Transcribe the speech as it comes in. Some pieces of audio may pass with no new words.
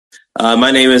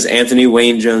My name is Anthony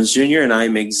Wayne Jones Jr., and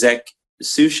I'm exec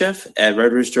sous chef at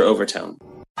Red Rooster Overtown.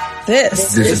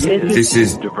 This is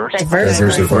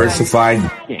Diversified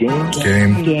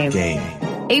Game.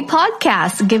 A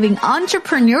podcast giving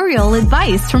entrepreneurial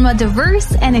advice from a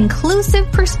diverse and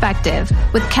inclusive perspective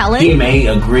with Kellen. He may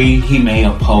agree, he may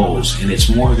oppose, and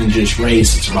it's more than just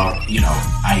race, it's about,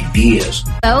 ideas.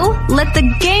 So, let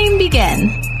the game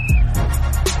begin.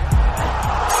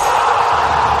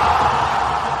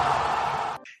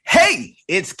 Hey,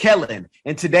 it's Kellen,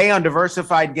 and today on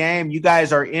Diversified Game, you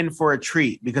guys are in for a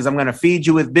treat because I'm going to feed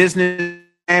you with business,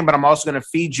 but I'm also going to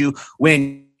feed you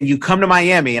when you come to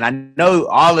Miami, and I know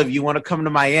all of you want to come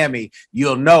to Miami.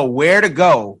 You'll know where to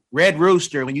go. Red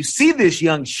Rooster. When you see this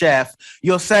young chef,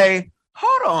 you'll say,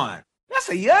 hold on, that's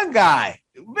a young guy.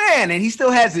 Man, and he still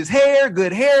has his hair,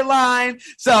 good hairline.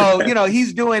 So,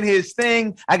 he's doing his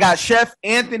thing. I got Chef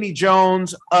Anthony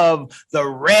Jones of the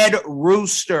Red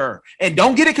Rooster. And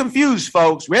don't get it confused,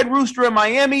 folks. Red Rooster in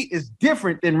Miami is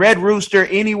different than Red Rooster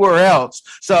anywhere else.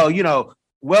 So,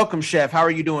 welcome, Chef. How are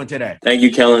you doing today? Thank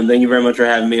you, Kellen. Thank you very much for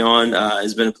having me on.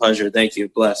 It's been a pleasure. Thank you.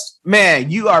 Blessed.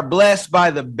 Man, you are blessed by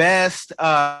the best.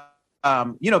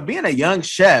 Being a young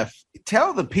chef,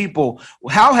 tell the people,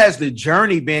 how has the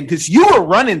journey been? Because you were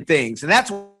running things, and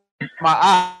that's my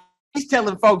eye. He's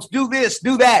telling folks, do this,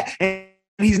 do that. And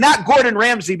he's not Gordon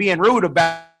Ramsay being rude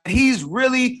about it. He's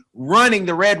really running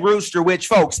the Red Rooster, which,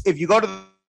 folks, if you go to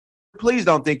please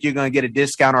don't think you're going to get a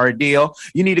discount or a deal.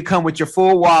 You need to come with your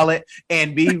full wallet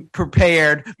and be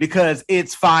prepared because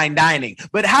it's fine dining.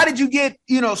 But how did you get,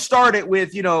 started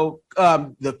with,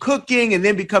 the cooking and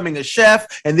then becoming a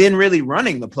chef and then really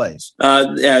running the place?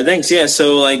 Yeah, thanks. Yeah.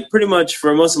 So pretty much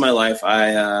for most of my life,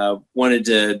 I wanted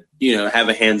to, have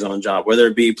a hands-on job, whether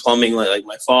it be plumbing like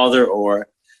my father or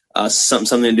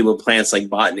something to do with plants like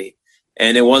botany.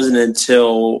 And it wasn't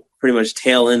until pretty much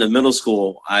tail end of middle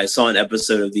school, I saw an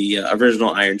episode of the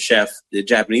original Iron Chef, the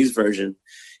Japanese version,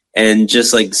 and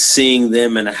just seeing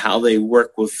them and how they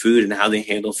work with food and how they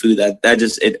handle food,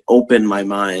 it opened my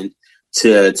mind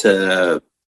to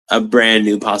a brand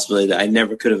new possibility that I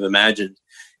never could have imagined.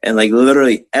 And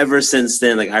literally ever since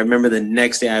then, I remember the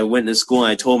next day I went to school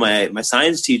and I told my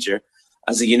science teacher,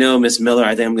 I was like, Miss Miller,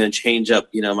 I think I'm going to change up,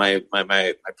 my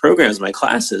programs, my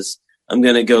classes. I'm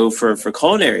going to go for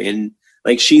culinary. And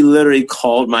she literally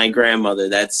called my grandmother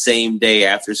that same day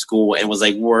after school and was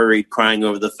worried, crying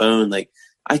over the phone. I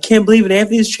can't believe it.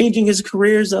 Anthony's changing his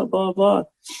careers up, blah, blah.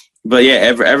 But yeah,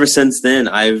 ever since then,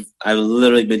 I've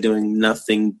literally been doing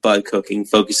nothing but cooking,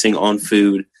 focusing on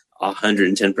food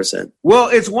 110%. Well,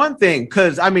 it's one thing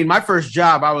because my first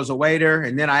job, I was a waiter,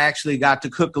 and then I actually got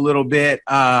to cook a little bit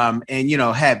and,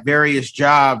 had various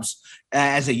jobs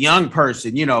as a young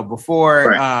person,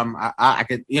 before right. I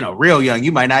could, real young,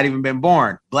 you might not even been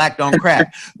born. Black don't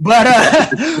crack. but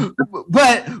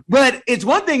it's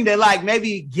one thing to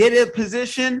maybe get a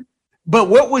position. But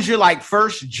what was your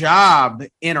first job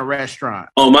in a restaurant?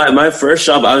 Oh, my first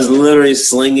job, I was literally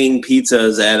slinging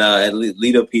pizzas at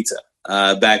Lido Pizza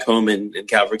back home in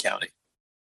Calvert County.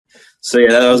 So yeah,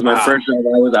 that was my first job.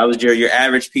 I was your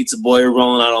average pizza boy,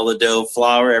 rolling out all the dough,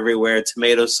 flour everywhere,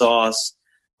 tomato sauce.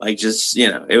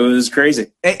 It was crazy.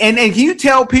 And can you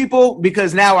tell people,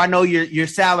 because now I know your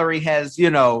salary has,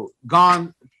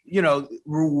 gone,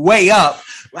 way up.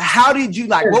 How did you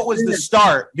what was the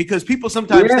start? Because people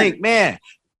sometimes think, man,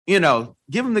 give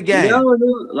them the game. No.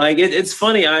 It's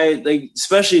funny. I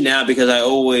especially now, because I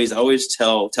always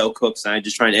tell cooks, and I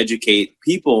just try and educate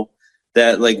people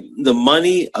that the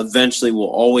money eventually will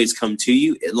always come to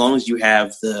you as long as you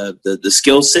have the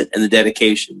skill set and the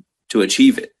dedication to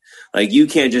achieve it. You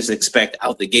can't just expect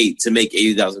out the gate to make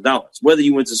 $80,000. Whether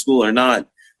you went to school or not,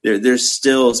 there's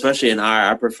still, especially in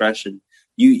our profession,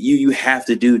 you have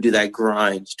to do that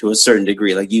grind to a certain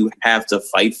degree. You have to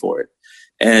fight for it.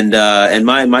 And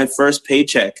my first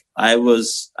paycheck, I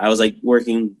was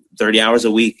working 30 hours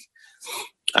a week.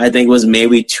 I think it was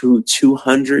maybe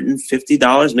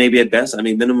 $250, maybe at best.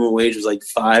 Minimum wage was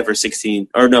 $5 or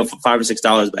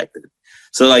 $6 back then.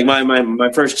 So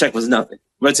my first check was nothing.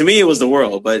 But to me, it was the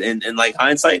world. But in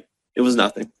hindsight, it was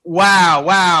nothing.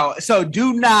 Wow. So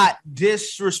do not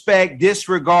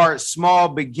disregard small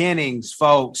beginnings,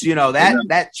 folks.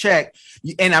 That check,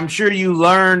 and I'm sure you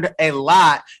learned a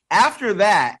lot. After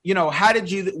that,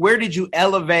 where did you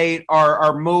elevate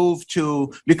or move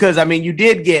to? Because, you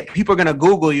did people are going to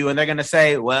Google you and they're going to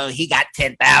say, well, he got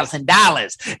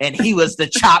 $10,000 and he was the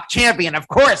chop champion. Of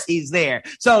course he's there.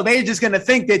 So they're just going to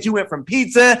think that you went from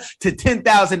pizza to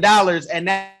 $10,000 and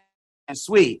that's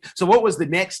sweet. So what was the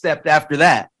next step after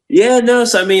that? Yeah, no.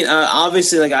 So I mean,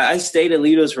 obviously, like I stayed at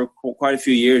Lido's for quite a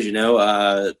few years.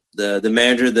 The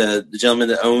manager, the gentleman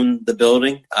that owned the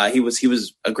building, he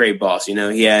was a great boss.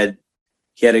 He had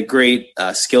a great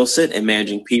skill set in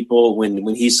managing people.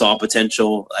 When he saw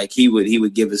potential, like he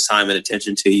would give his time and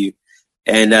attention to you.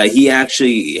 And he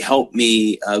actually helped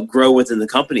me grow within the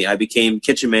company. I became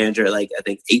kitchen manager at, like, I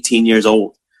think 18 years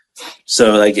old.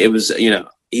 So like it was,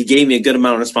 he gave me a good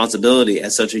amount of responsibility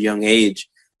at such a young age,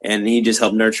 and he just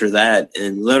helped nurture that.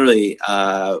 And literally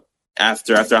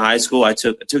after high school, I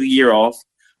took a year off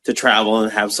to travel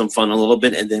and have some fun a little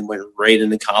bit, and then went right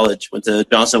into college. Went to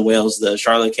Johnson Wales, the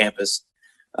Charlotte campus.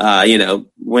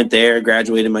 Went there,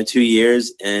 graduated my 2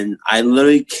 years, and I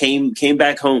literally came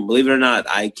back home. Believe it or not,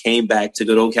 I came back to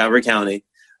good old Calvert County,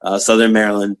 Southern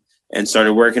Maryland, and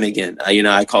started working again.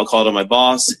 I called on my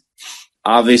boss.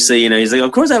 Obviously, he's like,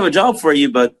 of course I have a job for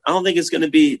you, but I don't think it's going to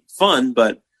be fun.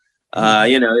 But,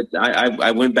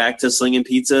 I went back to slinging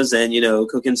pizzas and,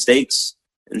 cooking steaks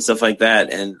and stuff like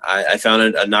that. And I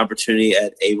found an opportunity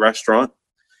at a restaurant.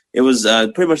 It was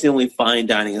pretty much the only fine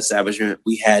dining establishment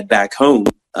we had back home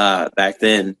back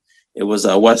then. It was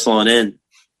West Lawn Inn.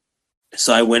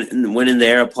 So I went in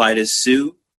there, applied as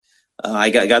Sue. I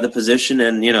got the position,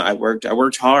 and I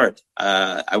worked hard.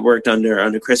 I worked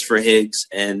under Christopher Higgs,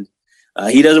 and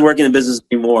he doesn't work in the business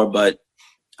anymore. But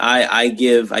I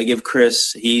give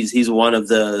Chris. He's one of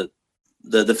the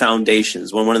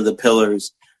foundations, one of the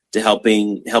pillars to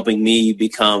helping me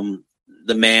become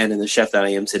the man and the chef that I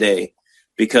am today.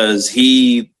 Because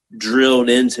he drilled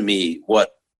into me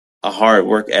what a hard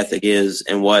work ethic is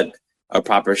and what a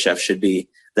proper chef should be.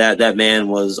 That man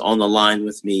was on the line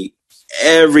with me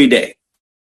every day.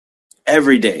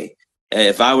 Every day.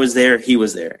 If I was there, he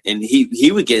was there. And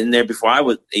he would get in there before I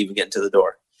would even get into the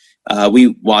door. We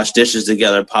washed dishes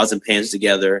together, pots and pans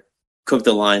together, cooked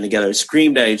the line together,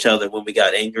 screamed at each other when we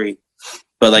got angry.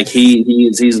 But like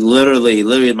he's literally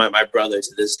my brother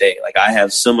to this day. Like I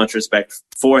have so much respect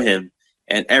for him.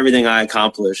 And everything I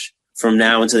accomplish from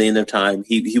now until the end of time,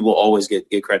 he will always get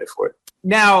credit for it.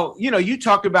 Now, you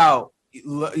talked about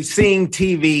seeing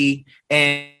TV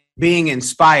and being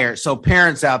inspired. So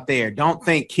parents out there, don't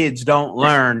think kids don't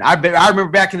learn. I remember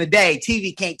back in the day,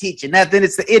 TV can't teach you nothing.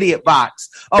 It's the idiot box.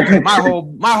 Okay, my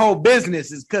whole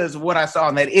business is because of what I saw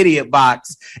in that idiot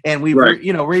box, and we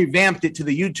revamped it to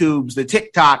the YouTubes, the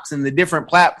TikToks, and the different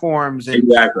platforms, and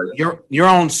exactly your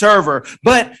own server,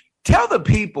 but. Tell the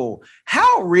people,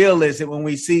 how real is it when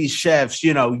we see chefs,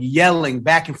 yelling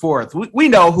back and forth? We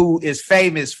know who is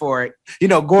famous for it,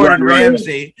 Gordon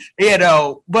Ramsay,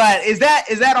 but is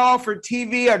that all for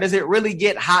TV, or does it really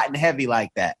get hot and heavy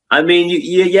like that? I mean,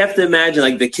 you have to imagine,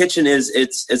 like, the kitchen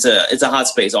it's a hot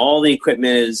space. All the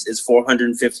equipment is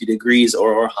 450 degrees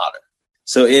or hotter.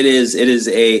 So it is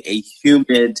a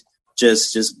humid,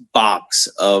 just box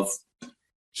of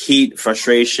heat,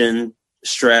 frustration,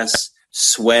 stress,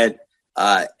 sweat,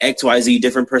 XYZ,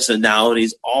 different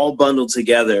personalities, all bundled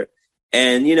together.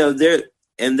 And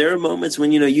there are moments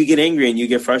when you get angry and you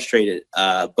get frustrated.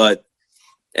 But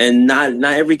not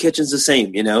every kitchen's the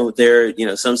same.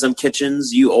 Some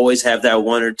kitchens, you always have that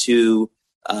one or two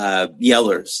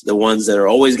yellers, the ones that are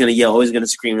always going to yell, always going to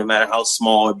scream, no matter how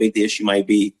small or big the issue might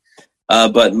be.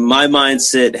 But my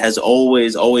mindset has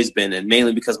always been, and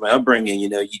mainly because of my upbringing,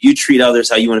 you treat others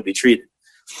how you want to be treated.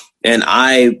 And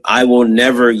I will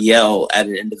never yell at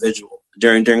an individual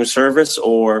during service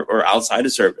or outside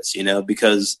of service,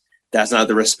 because that's not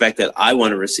the respect that I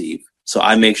want to receive. So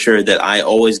I make sure that I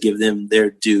always give them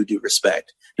their due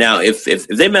respect. Now, if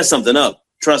they mess something up,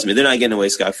 trust me, they're not getting away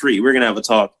scot-free. We're going to have a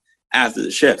talk after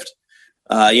the shift.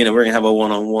 We're going to have a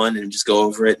one-on-one and just go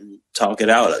over it and talk it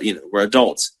out. We're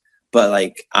adults. But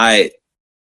like at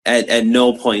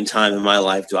no point in time in my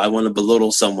life do I want to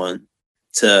belittle someone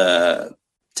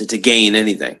to gain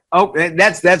anything. Oh,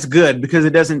 that's good, because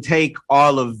it doesn't take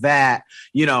all of that,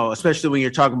 especially when you're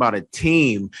talking about a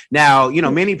team. Now,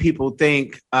 many people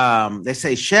think, they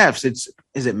say chefs, is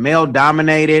it male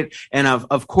dominated? And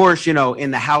of course, in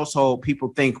the household, people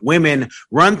think women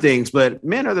run things, but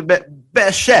men are the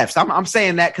best chefs. I'm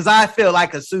saying that because I feel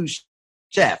like a sous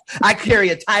chef. I carry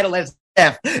a title as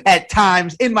chef at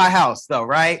times in my house though.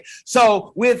 Right.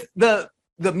 So with the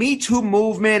Me Too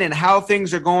movement and how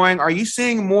things are going, are you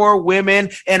seeing more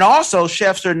women? And also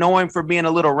chefs are known for being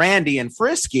a little randy and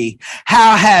frisky.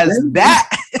 How has that?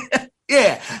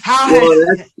 Yeah.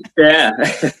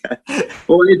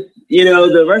 Well,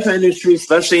 the restaurant industry,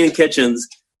 especially in kitchens,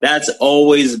 that's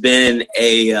always been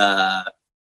a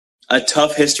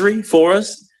tough history for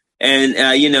us. And,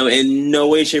 in no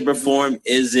way, shape, or form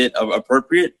is it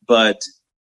appropriate. But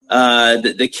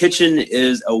The kitchen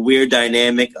is a weird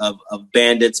dynamic of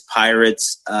bandits,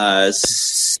 pirates,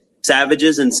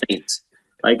 savages, and saints.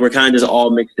 Like we're kind of just all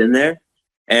mixed in there.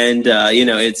 And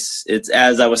it's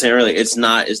as I was saying earlier, it's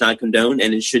not condoned,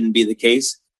 and it shouldn't be the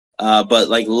case. But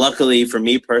like luckily for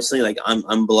me personally, like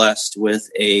I'm blessed with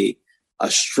a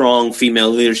strong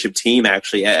female leadership team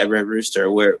actually at Red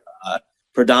Rooster, where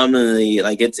predominantly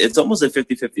like it's almost a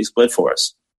 50-50 split for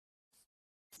us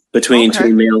between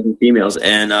two males and females.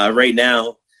 And right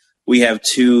now we have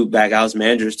two back house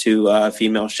managers, two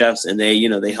female chefs, and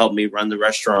they help me run the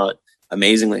restaurant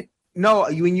amazingly. No,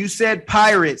 when you said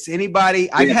pirates,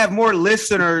 anybody, I have more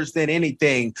listeners than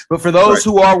anything. But for those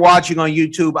who are watching on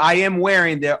YouTube, I am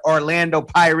wearing the Orlando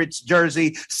Pirates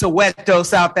jersey, Soweto,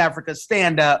 South Africa,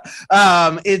 stand up.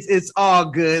 It's all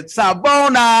good.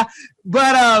 Sabona.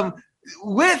 But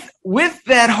with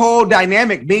that whole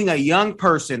dynamic, being a young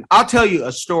person, I'll tell you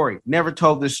a story. Never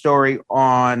told this story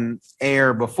on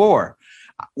air before.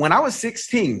 When I was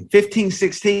 16,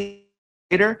 I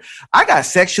got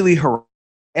sexually harassed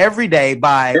every day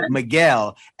by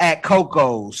Miguel at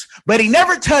Coco's, but he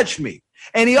never touched me.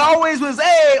 And he always was,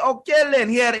 hey, Kellen,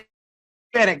 he had a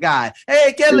Hispanic guy.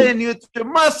 Hey, Kellen, your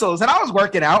muscles. And I was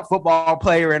working out, football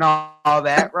player and all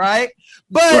that, right?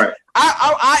 But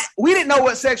we didn't know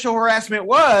what sexual harassment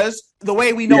was the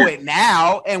way we know it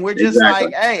now. And we're just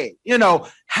like, hey,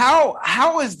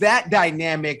 how has that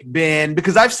dynamic been?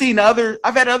 Because I've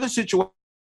had other situations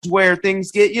where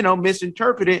things get,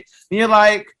 misinterpreted. And you're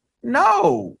like,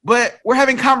 no, but we're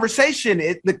having conversation.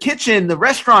 The kitchen, the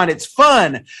restaurant, it's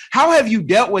fun. How have you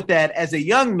dealt with that as a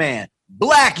young man,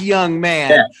 black young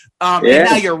man? And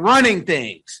now you're running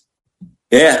things.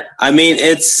 Yeah, I mean,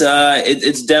 it's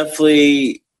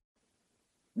definitely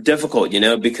difficult,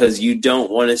 because you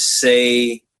don't want to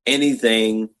say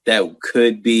anything that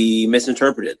could be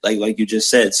misinterpreted, like you just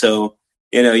said. So,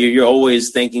 you're always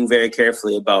thinking very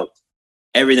carefully about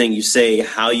everything you say,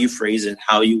 how you phrase it,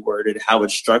 how you word it, how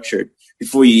it's structured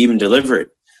before you even deliver it.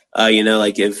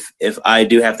 Like if I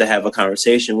do have to have a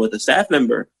conversation with a staff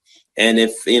member, and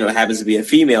if, it happens to be a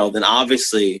female, then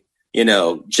obviously,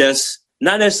 just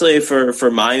not necessarily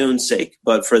for my own sake,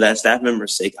 but for that staff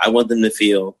member's sake, I want them to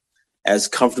feel as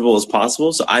comfortable as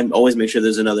possible. So I always make sure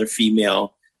there's another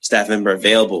female staff member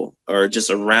available or just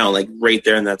around, like right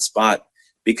there in that spot,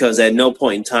 because at no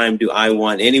point in time do I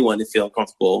want anyone to feel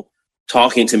comfortable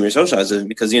talking to me or socializing,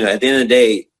 because at the end of the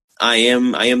day, I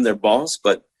am their boss,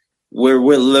 but we're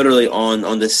literally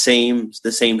on the same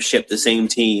ship, the same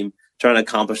team, trying to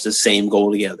accomplish the same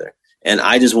goal together. And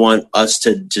I just want us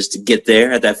to get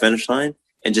there at that finish line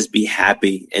and just be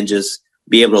happy and just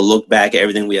be able to look back at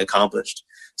everything we accomplished.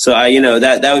 So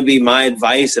that would be my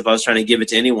advice if I was trying to give it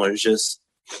to anyone, is just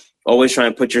always try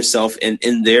and put yourself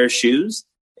in their shoes.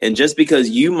 And just because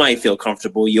you might feel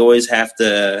comfortable, you always have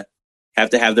to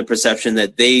have the perception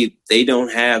that they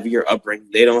don't have your upbringing,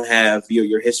 they don't have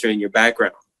your history and your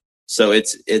background. So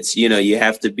it's you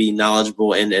have to be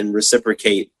knowledgeable and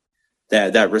reciprocate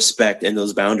that respect and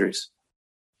those boundaries.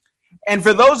 And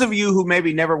for those of you who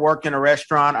maybe never worked in a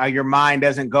restaurant, or your mind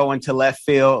doesn't go into left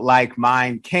field like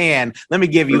mine can, let me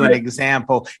give you an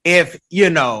example. If,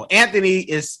 Anthony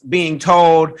is being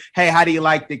told, hey, how do you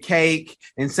like the cake?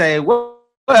 And say, well,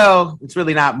 it's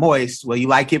really not moist. Well, you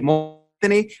like it more?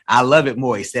 Anthony, I love it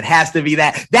moist. It has to be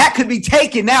that. That could be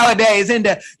taken nowadays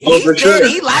into,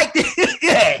 he liked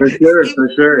it. For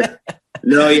sure.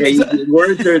 No, there's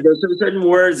certain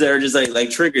words that are just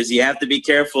like triggers. You have to be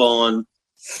careful on,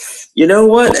 I'm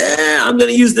going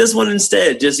to use this one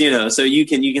instead. Just, so you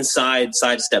can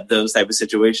sidestep those type of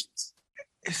situations.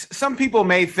 Some people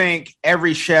may think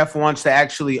every chef wants to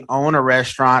actually own a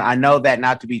restaurant. I know that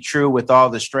not to be true with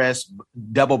all the stress,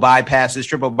 double bypasses,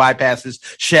 triple bypasses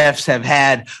chefs have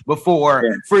had before.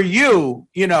 Yeah. For you,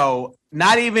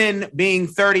 not even being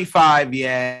 35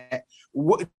 yet,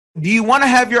 do you want to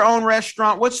have your own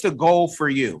restaurant? What's the goal for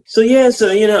you? So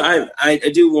I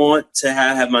do want to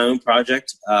have my own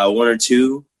project, one or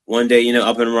two, one day,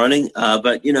 up and running.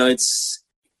 But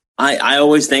I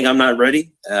always think I'm not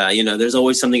ready. There's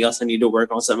always something else I need to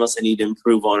work on, something else I need to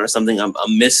improve on, or something I'm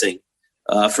missing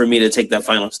for me to take that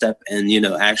final step and,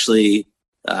 actually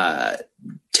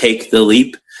take the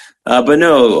leap. But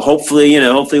no, hopefully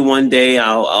one day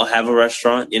I'll have a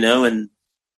restaurant, and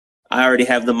I already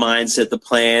have the mindset, the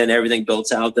plan, everything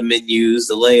built out, the menus,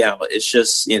 the layout. It's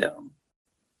just,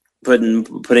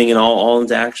 putting it all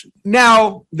into action.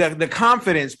 Now, the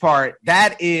confidence part,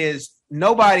 that is,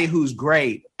 nobody who's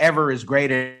great ever is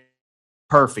great at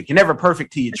perfect. You're never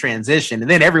perfect till you transition.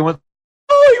 And then everyone,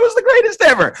 he was the greatest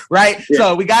ever, right? Yeah.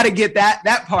 So we got to get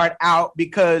that part out,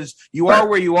 because you are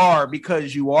where you are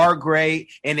because you are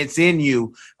great and it's in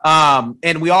you.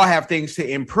 And we all have things to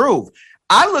improve.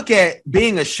 I look at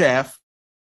being a chef,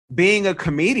 being a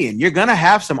comedian, you're going to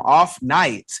have some off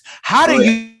nights. How do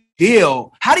you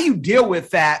deal with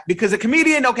that? Because a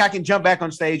comedian, okay, I can jump back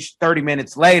on stage 30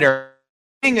 minutes later.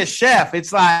 Being a chef,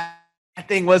 it's like, that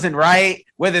thing wasn't right.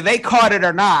 Whether they caught it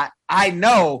or not, I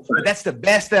know, but that's the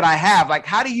best that I have. Like,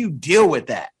 how do you deal with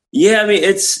that? Yeah, I mean,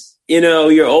 it's,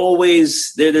 you're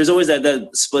always there's always that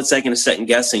split second of second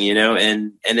guessing,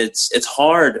 and it's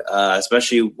hard,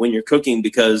 especially when you're cooking,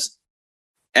 because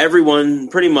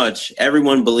pretty much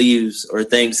everyone believes or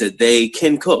thinks that they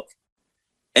can cook.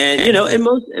 And,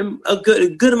 a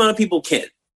good amount of people can.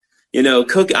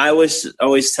 Cook. I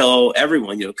always tell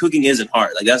everyone, cooking isn't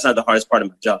hard. Like, that's not the hardest part of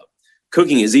my job.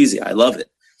 Cooking is easy. I love it.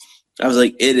 I was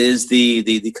like, it is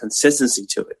the consistency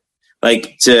to it.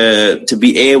 Like, to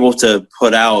be able to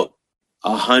put out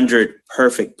 100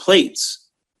 perfect plates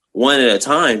one at a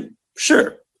time,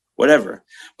 sure, whatever.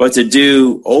 But to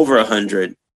do over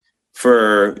 100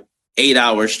 for 8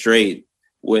 hours straight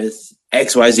with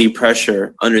XYZ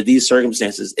pressure under these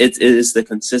circumstances, it is the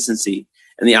consistency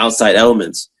and the outside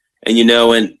elements. And,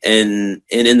 and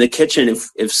in the kitchen,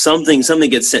 if something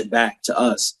gets sent back to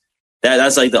us,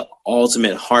 that's like the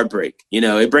ultimate heartbreak.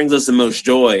 It brings us the most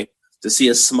joy to see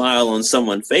a smile on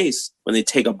someone's face when they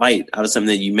take a bite out of something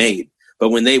that you made. But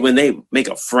when they make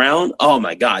a frown, oh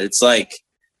my God, it's like,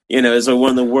 it's like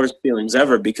one of the worst feelings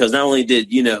ever, because not only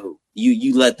did,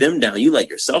 you let them down, you let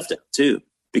yourself down too,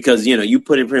 because, you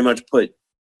pretty much put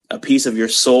a piece of your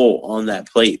soul on that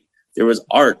plate. There was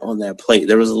art on that plate.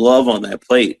 There was love on that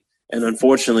plate. And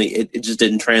unfortunately, it just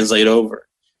didn't translate over.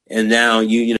 And now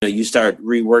you start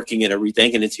reworking it or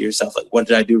rethinking it to yourself, like, what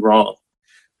did I do wrong?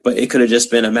 But it could have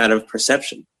just been a matter of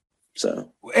perception.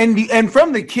 So, and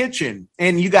from the kitchen,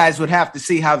 and you guys would have to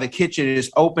see how the kitchen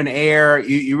is open air.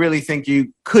 You really think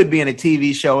you could be in a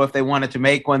TV show if they wanted to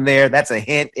make one there? That's a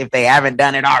hint if they haven't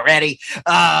done it already.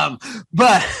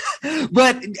 But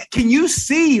can you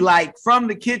see, like, from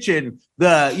the kitchen,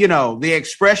 the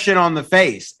expression on the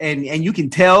face, and you can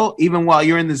tell even while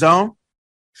you're in the zone?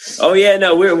 Oh yeah,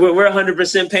 no, we're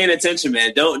 100% paying attention,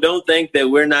 man. Don't think that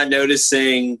we're not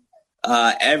noticing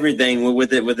everything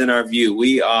within our view.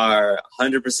 We are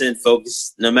 100%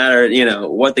 focused, no matter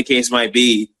what the case might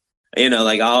be.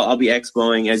 Like, I'll be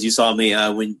expoing, as you saw me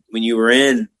when you were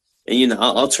in, and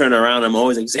I'll turn around. I'm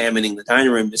always examining the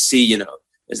dining room to see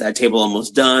is that table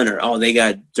almost done, or they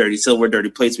got dirty silver,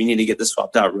 dirty plates. We need to get this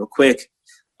swapped out real quick.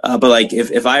 But like,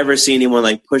 if I ever see anyone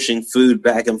like pushing food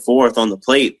back and forth on the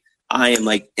plate, I am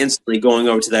like instantly going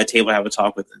over to that table to have a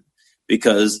talk with them,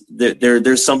 because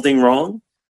there's something wrong,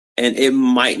 and it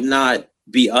might not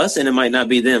be us and it might not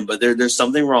be them, but there's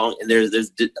something wrong, and there's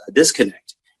a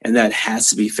disconnect, and that has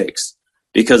to be fixed.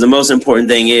 Because the most important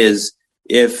thing is,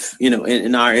 if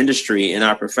in our industry, in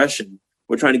our profession,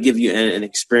 we're trying to give you an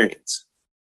experience.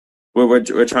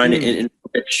 We're trying to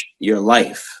enrich your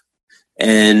life,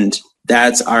 and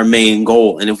that's our main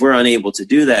goal. And if we're unable to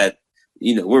do that,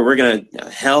 we're going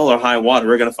to, hell or high water,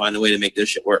 we're going to find a way to make this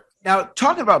shit work. Now,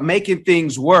 talking about making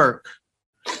things work,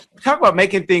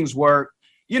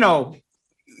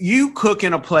 you cook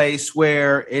in a place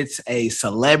where it's a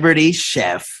celebrity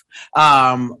chef.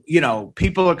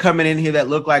 People are coming in here that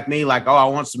look like me, like, oh, I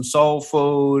want some soul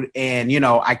food. And,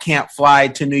 I can't fly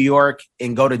to New York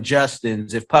and go to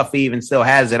Justin's if Puffy even still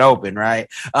has it open, right?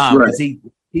 Because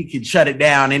he can shut it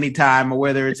down anytime, or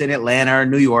whether it's in Atlanta or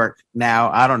New York now.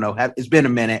 I don't know. It's been a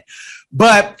minute.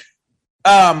 But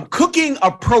cooking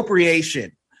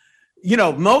appropriation.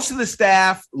 Most of the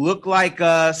staff look like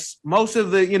us. Most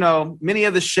of the, many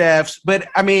of the chefs. But,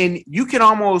 I mean, you can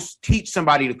almost teach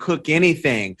somebody to cook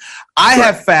anything. I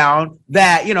have found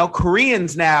that,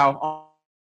 Koreans now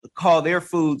call their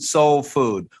food soul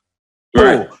food.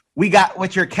 Right. Cool. We got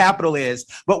what your capital is.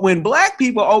 But when Black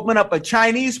people open up a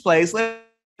Chinese place, let's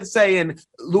say in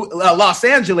Los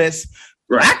Angeles,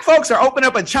 Black folks are opening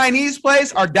up a Chinese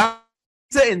place, or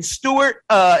in Stewart,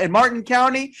 in Martin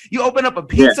County, you open up a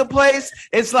pizza place.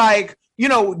 It's like,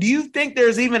 do you think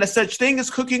there's even a such thing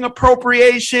as cooking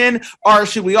appropriation, or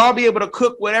should we all be able to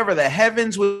cook whatever the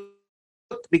heavens would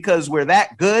cook because we're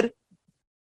that good?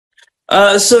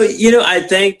 So I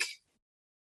think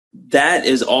that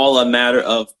is all a matter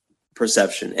of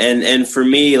perception. And for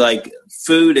me, like,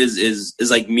 food is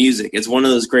like music. It's one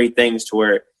of those great things to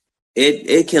where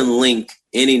it can link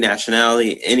any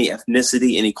nationality, any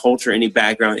ethnicity, any culture, any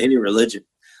background, any religion.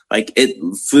 Like,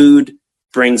 food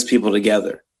brings people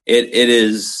together. It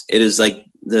is like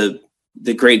the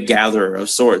great gatherer of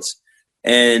sorts.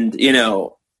 And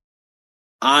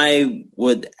I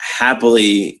would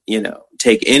happily,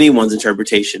 take anyone's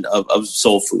interpretation of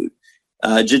soul food,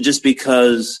 just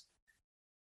because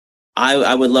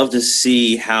I would love to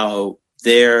see how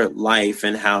their life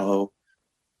and how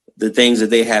the things that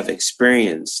they have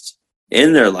experienced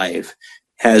in their life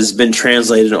has been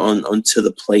translated onto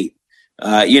the plate.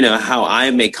 How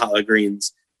I make collard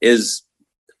greens is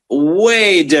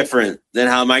way different than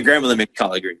how my grandmother made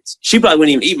collard greens. She probably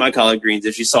wouldn't even eat my collard greens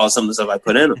if she saw some of the stuff I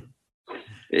put in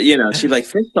them. She'd like,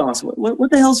 fish sauce. What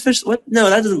the hell's fish? What? No,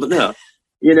 that doesn't. No,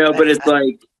 But it's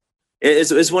like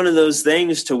it's one of those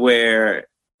things to where,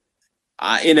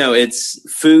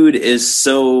 it's food is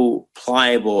so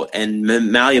pliable and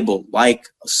malleable like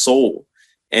a soul,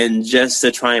 and just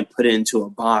to try and put it into a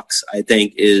box, I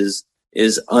think is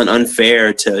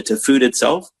unfair to food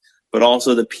itself, but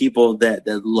also the people that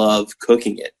love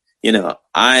cooking it.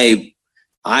 I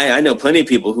know plenty of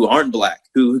people who aren't black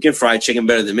who can fry chicken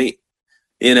better than me.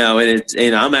 And it's,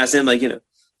 I'm asking them,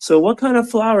 so what kind of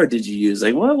flour did you use?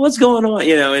 Like, what's going on?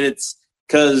 And it's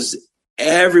because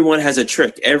everyone has a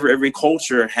trick. Every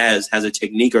culture has a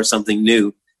technique or something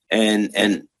new.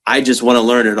 And I just want to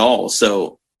learn it all.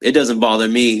 So it doesn't bother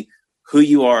me who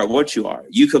you are or what you are.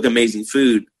 You cook amazing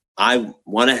food. I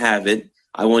want to have it.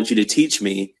 I want you to teach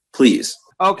me, please.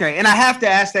 Okay. And I have to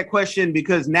ask that question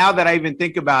because now that I even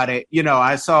think about it,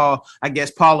 I saw, I guess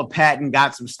Paula Patton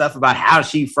got some stuff about how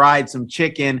she fried some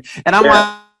chicken. And I'm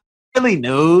like, really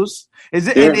news? Is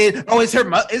it? Yeah.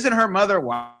 Isn't her mother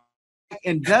white?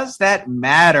 And does that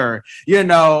matter?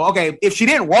 Okay, if she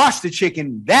didn't wash the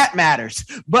chicken, that matters.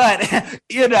 But,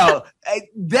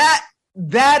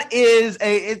 that is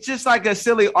it's just like a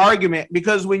silly argument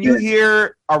because when you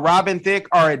hear a Robin Thicke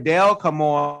or Adele come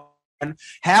on,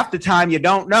 half the time you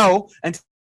don't know. And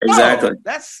exactly.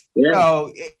 That's,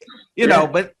 but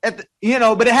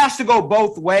it has to go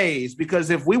both ways because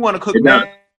if we want to cook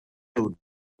Mexican food,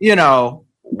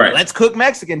 let's cook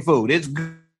Mexican food. It's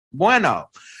bueno.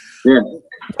 Yeah.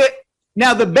 But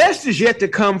now the best is yet to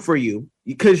come for you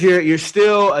because you're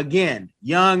still, again,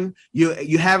 young.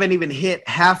 You haven't even hit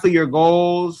half of your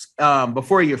goals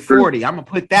before you're 40. I'm gonna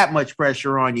put that much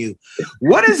pressure on you.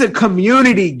 What is a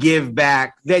community give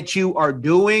back that you are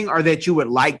doing or that you would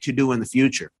like to do in the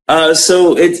future?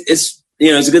 So it's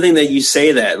it's a good thing that you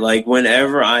say that. Like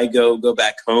whenever I go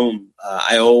back home,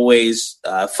 I always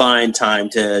find time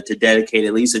to dedicate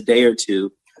at least a day or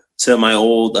two to my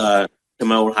old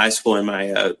high school and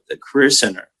my career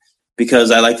center,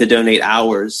 because I like to donate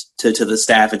hours to the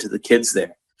staff and to the kids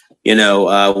there.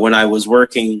 When I was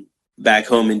working back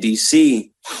home in DC,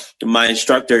 my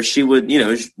instructor, she would,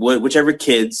 whichever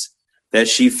kids that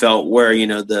she felt were,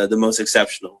 the most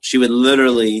exceptional, she would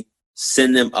literally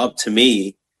send them up to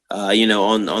me,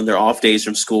 on their off days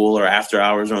from school or after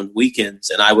hours or on weekends.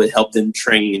 And I would help them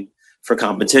train for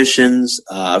competitions,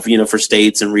 for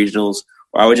states and regionals,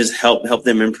 or I would just help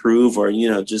them improve or,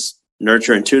 just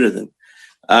nurture and tutor them.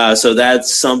 So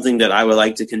that's something that I would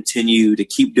like to continue to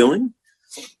keep doing.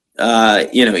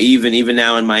 Even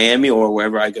now in Miami or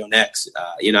wherever I go next.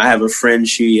 I have a friend,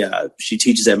 she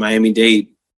teaches at Miami-Dade,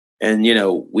 and,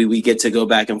 we get to go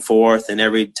back and forth, and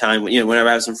every time, whenever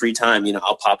I have some free time,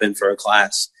 I'll pop in for a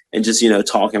class and just,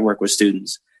 talk and work with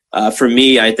students. For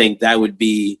me, I think that would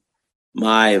be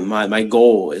my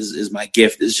goal is my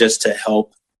gift is just to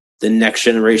help the next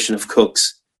generation of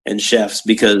cooks and chefs,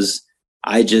 because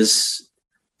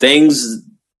things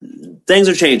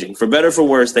are changing for better, for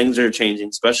worse. Things are changing,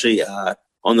 especially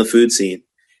on the food scene.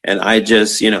 And I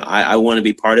just, I want to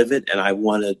be part of it, and I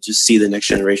want to just see the next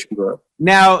generation grow.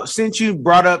 Now, since you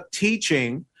brought up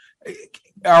teaching,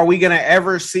 are we going to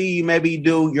ever see you maybe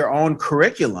do your own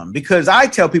curriculum? Because I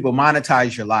tell people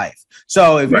monetize your life.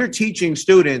 So if you're teaching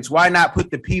students, why not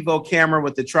put the Pivo camera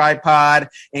with the tripod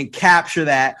and capture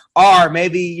that? Or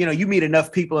maybe, you meet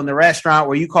enough people in the restaurant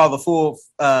where you call the full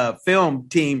film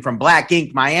team from Black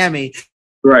Ink Miami.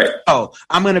 Right. Oh,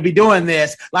 I'm going to be doing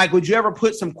this. Like, would you ever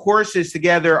put some courses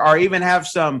together or even have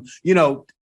some,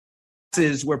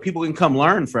 classes where people can come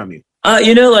learn from you?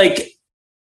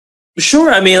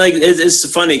 Sure. I mean,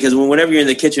 it's funny because whenever you're in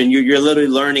the kitchen, you're literally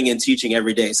learning and teaching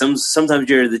every day. Sometimes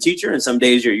you're the teacher, and some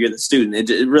days you're the student.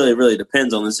 It really, really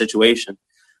depends on the situation.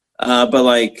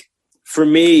 But for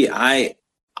me, I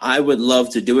would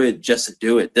love to do it just to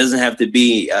do it. It doesn't have to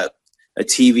be a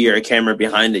TV or a camera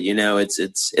behind it.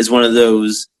 It's one of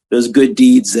those good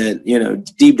deeds that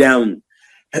deep down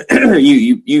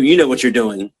you know what you're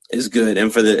doing is good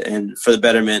and for the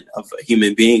betterment of a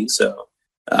human being. So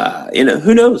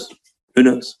who knows? Who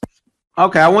knows?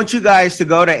 Okay, I want you guys to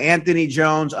go to Anthony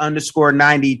Jones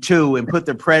 _92 and put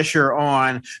the pressure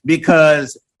on,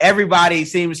 because everybody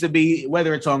seems to be,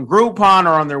 whether it's on Groupon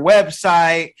or on their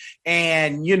website,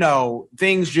 and,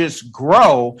 things just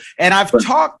grow. And I've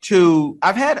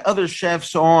had other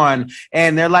chefs on,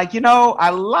 and they're like, I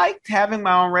liked having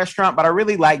my own restaurant, but I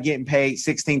really like getting paid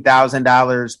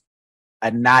 $16,000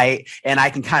 a night, and I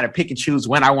can kind of pick and choose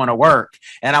when I want to work.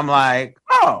 And I'm like,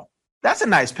 oh, that's a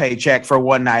nice paycheck for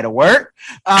one night of work.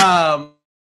 So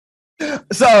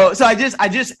I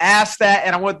just asked that,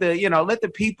 and I want to, let the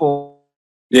people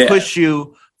push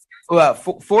you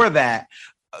for that.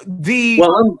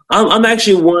 I'm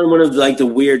actually one of like the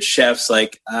weird chefs.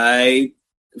 Like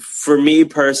for me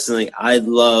personally, I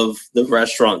love the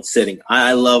restaurant sitting.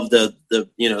 I love the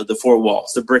four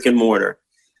walls, the brick and mortar.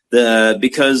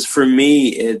 Because for me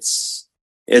it's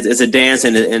a dance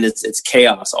and it's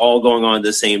chaos all going on at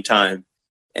the same time,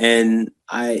 and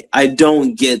I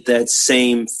don't get that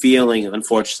same feeling,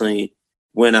 unfortunately,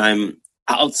 when I'm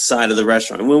outside of the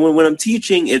restaurant. When I'm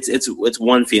teaching, it's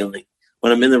one feeling.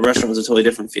 When I'm in the restaurant, it's a totally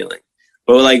different feeling.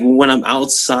 But like when I'm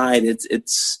outside,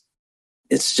 it's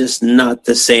just not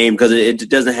the same, because it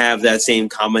doesn't have that same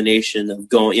combination of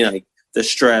going, like the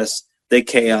stress, the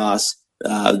chaos,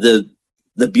 the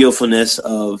beautifulness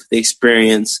of the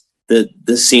experience,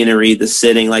 the scenery, the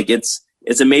sitting. Like it's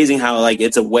amazing how like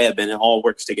it's a web and it all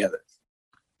works together.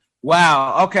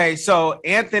 Wow. Okay. So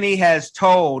Anthony has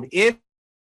told, if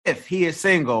he is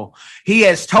single, he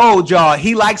has told y'all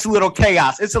he likes a little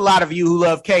chaos. It's a lot of you who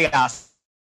love chaos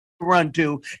run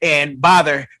to and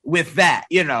bother with that,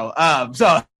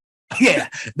 so yeah,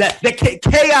 the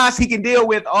chaos, he can deal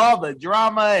with all the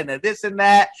drama and the this and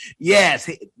that. Yes,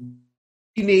 he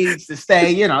needs to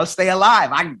stay alive.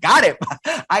 I got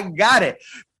it.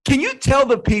 Can you tell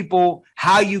the people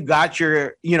how you got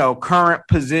your, current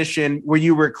position? Were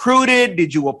you recruited?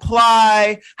 Did you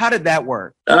apply? How did that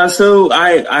work? So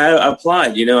I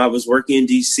applied. I was working in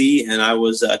DC, and I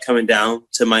was coming down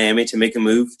to Miami to make a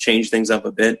move, change things up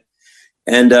a bit.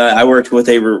 And I worked with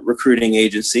a recruiting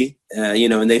agency,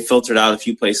 and they filtered out a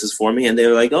few places for me. And they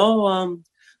were like,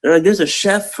 they're like, there's a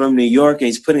chef from New York, and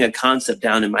he's putting a concept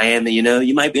down in Miami.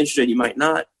 You might be interested, you might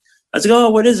not. I was like, oh,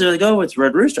 what is it? They're like, oh, it's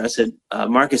Red Rooster. I said,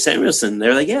 Marcus Samuelsson.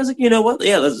 They're like, yeah. I was like, you know what?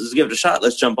 Yeah, let's give it a shot.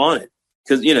 Let's jump on it,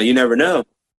 because you never know.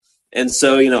 And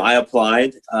so I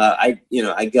applied. I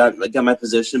got my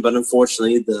position, but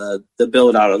unfortunately, the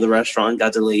build out of the restaurant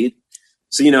got delayed.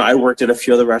 So I worked at a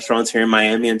few other restaurants here in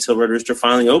Miami until Red Rooster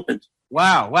finally opened.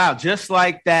 Wow. Just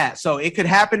like that. So it could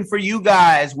happen for you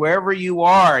guys wherever you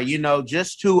are,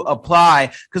 just to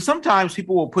apply, because sometimes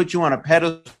people will put you on a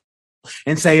pedestal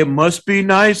and say, it must be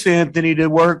nice, Anthony, to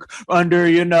work under,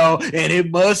 and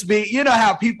it must be,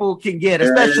 how people can get,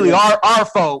 especially our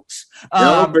folks.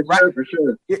 For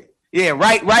sure. Yeah.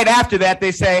 Right after that,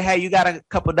 they say, hey, you got a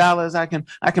couple dollars I can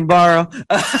borrow.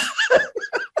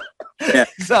 Yeah.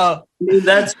 So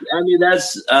that's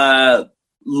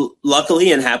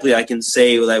luckily and happily, I can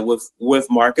say that with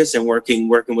Marcus and working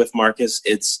with Marcus,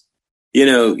 it's,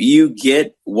 you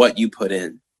get what you put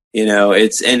in.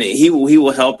 And he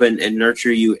will help and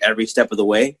nurture you every step of the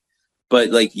way, but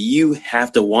like you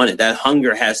have to want it. That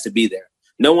hunger has to be there.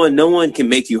 No one can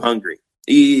make you hungry.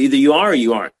 Either you are or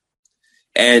you aren't.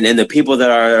 And the people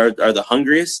that are the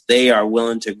hungriest, they are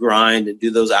willing to grind and do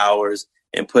those hours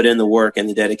and put in the work and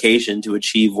the dedication to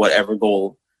achieve whatever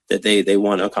goal that they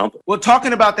want to accomplish. Well,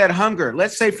 talking about that hunger,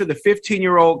 let's say for the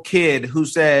 15-year-old kid who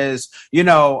says,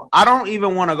 I don't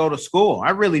even want to go to school.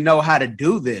 I really know how to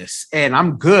do this and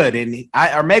I'm good. And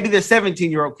or maybe the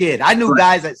 17-year-old kid. I knew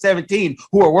guys at 17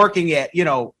 who were working at,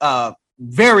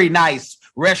 very nice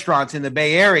restaurants in the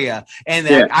Bay Area. And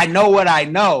then I know what I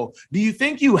know. Do you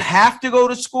think you have to go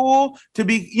to school to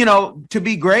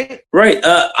be great? Right.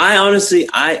 I honestly,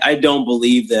 I don't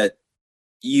believe that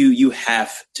you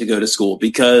have to go to school,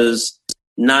 because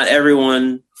not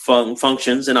everyone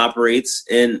functions and operates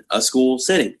in a school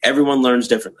setting. Everyone learns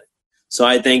differently. So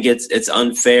I think it's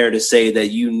unfair to say that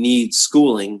you need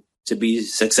schooling to be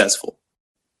successful,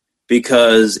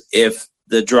 because if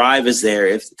the drive is there,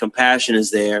 if the compassion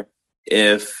is there,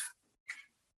 if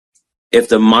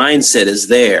the mindset is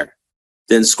there,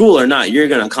 then school or not, you're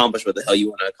going to accomplish what the hell you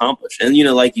want to accomplish. And,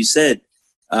 like you said,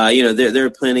 there are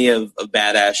plenty of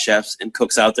badass chefs and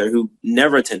cooks out there who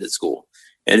never attended school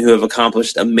and who have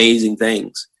accomplished amazing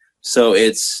things. So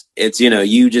it's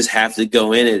you just have to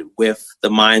go in it with the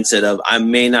mindset of, I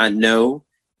may not know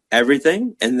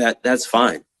everything, and that's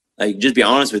fine. Like, just be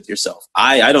honest with yourself.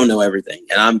 I don't know everything,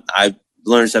 and I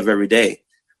learn stuff every day,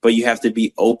 but you have to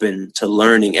be open to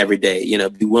learning every day.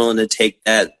 Be willing to take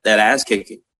that ass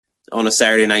kicking on a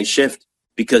Saturday night shift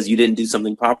because you didn't do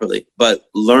something properly, but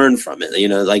learn from it.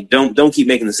 Like, don't keep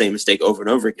making the same mistake over and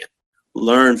over again.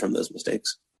 Learn from those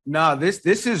mistakes. No, this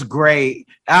is great.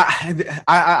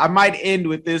 I might end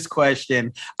with this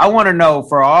question. I want to know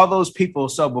for all those people,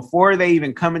 so before they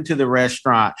even come into the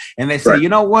restaurant and they say, you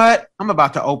know what, I'm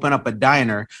about to open up a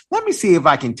diner. Let me see if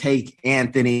I can take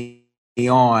Anthony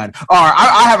on. Or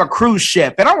I have a cruise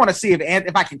ship and I want to see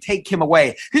if I can take him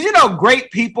away. Because, you know, great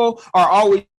people are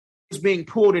always being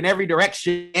pulled in every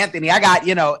direction. Anthony, I got,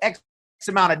 you know, X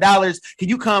amount of dollars. Can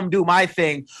you come do my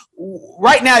thing?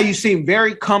 Right now, you seem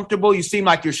very comfortable. You seem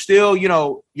like you're still, you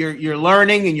know, you're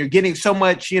learning and you're getting so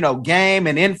much, you know, game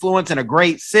and influence in a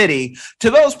great city.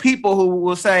 To those people who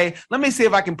will say, let me see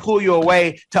if I can pull you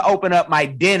away to open up my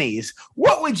Denny's.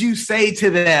 What would you say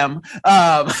to them?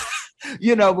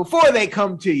 You know, before they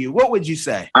come to you, what would you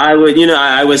say? I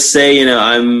would say, you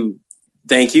know,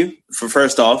 thank you for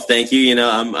first off. Thank you. You know,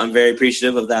 I'm very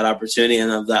appreciative of that opportunity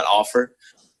and of that offer.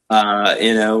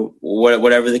 You know,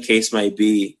 whatever the case might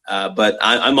be. But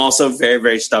I'm also very,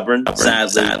 very stubborn,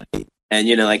 sadly. And,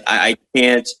 you know, like I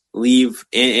can't leave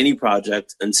any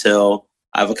project until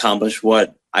I've accomplished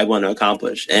what I want to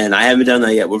accomplish. And I haven't done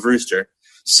that yet with Rooster.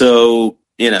 So,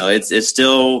 you know, I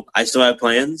still have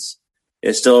plans.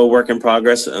 It's still a work in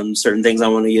progress on certain things I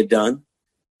want to get done.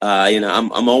 You know,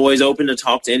 I'm always open to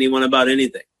talk to anyone about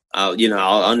anything.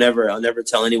 I'll never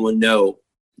tell anyone no,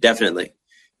 definitely.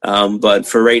 But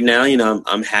for right now, you know,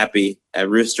 I'm happy at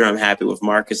Rooster. I'm happy with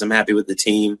Marcus. I'm happy with the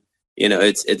team. You know,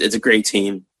 it's a great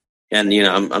team, and you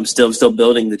know, I'm still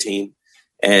building the team,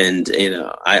 and you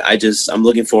know, I'm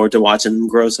looking forward to watching them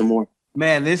grow some more.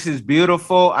 Man, this is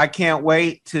beautiful. I can't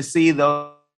wait to see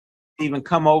those even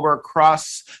come over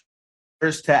across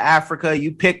to Africa.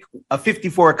 You pick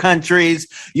 54 countries.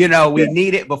 You know, we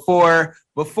need it before,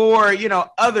 you know,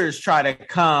 others try to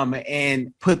come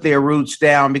and put their roots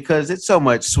down, because it's so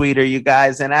much sweeter, you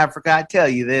guys, in Africa. I tell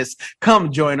you this,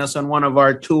 come join us on one of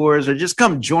our tours, or just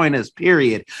come join us,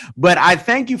 period. But I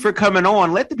thank you for coming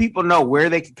on. Let the people know where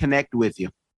they can connect with you.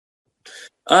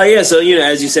 So, you know,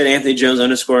 as you said, Anthony Jones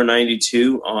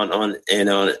 _92 on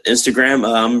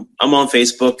Instagram. I'm on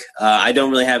Facebook. I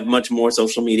don't really have much more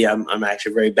social media. I'm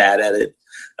actually very bad at it,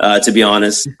 to be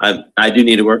honest. I do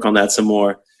need to work on that some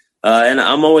more. And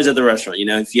I'm always at the restaurant. You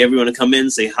know, if you ever want to come in,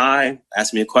 say hi,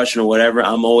 ask me a question or whatever,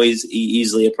 I'm always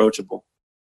easily approachable.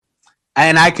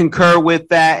 And I concur with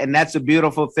that. And that's a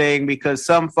beautiful thing, because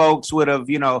some folks would have,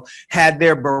 you know, had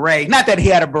their beret, not that he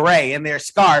had a beret, and their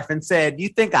scarf, and said, you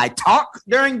think I talk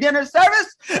during dinner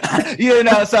service? You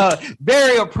know, so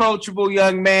very approachable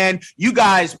young man. You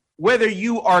guys, whether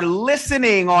you are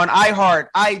listening on iHeart,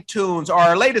 iTunes, or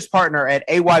our latest partner at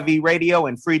AYV Radio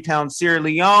in Freetown, Sierra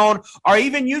Leone, or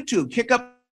even YouTube, kick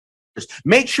up.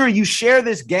 Make sure you share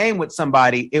this game with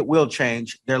somebody. It will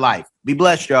change their life. Be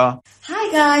blessed, y'all.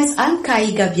 Hi, guys. I'm Kai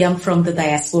Gabiam from the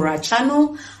Diaspora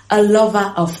Channel, a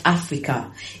lover of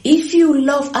Africa. If you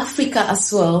love Africa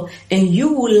as well, and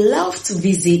you would love to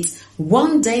visit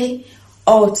one day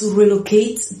or to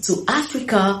relocate to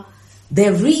Africa,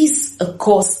 there is a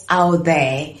course out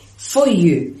there for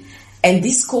you. And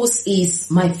this course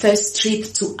is My First Trip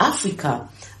to Africa,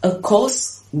 a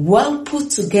course well put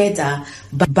together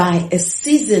by a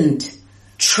seasoned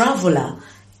traveler,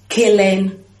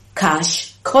 Kellen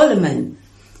Cash Coleman.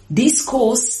 This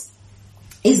course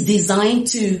is designed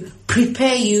to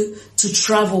prepare you to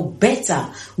travel better,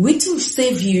 which will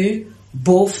save you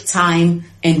both time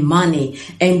and money.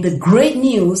 And the great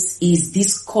news is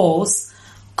this course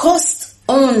costs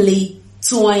only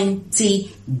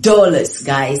 $20,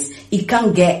 guys. It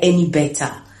can't get any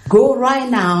better. Go right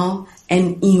now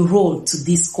and enroll to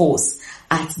this course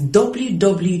at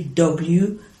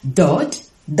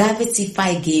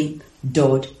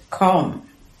www.diversifygame.com.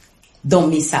 Don't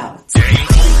miss out.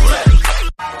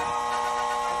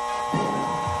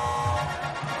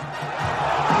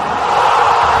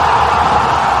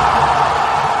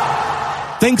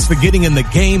 Thanks for getting in the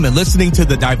game and listening to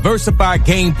the Diversified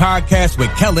Game Podcast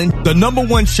with Kellen, the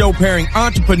 #1 show pairing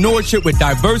entrepreneurship with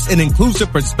diverse and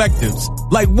inclusive perspectives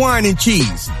like wine and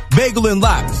cheese, bagel and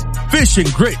lox, fish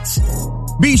and grits.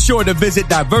 Be sure to visit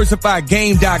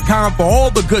diversifiedgame.com for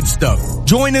all the good stuff.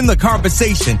 Join in the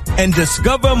conversation and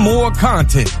discover more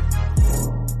content.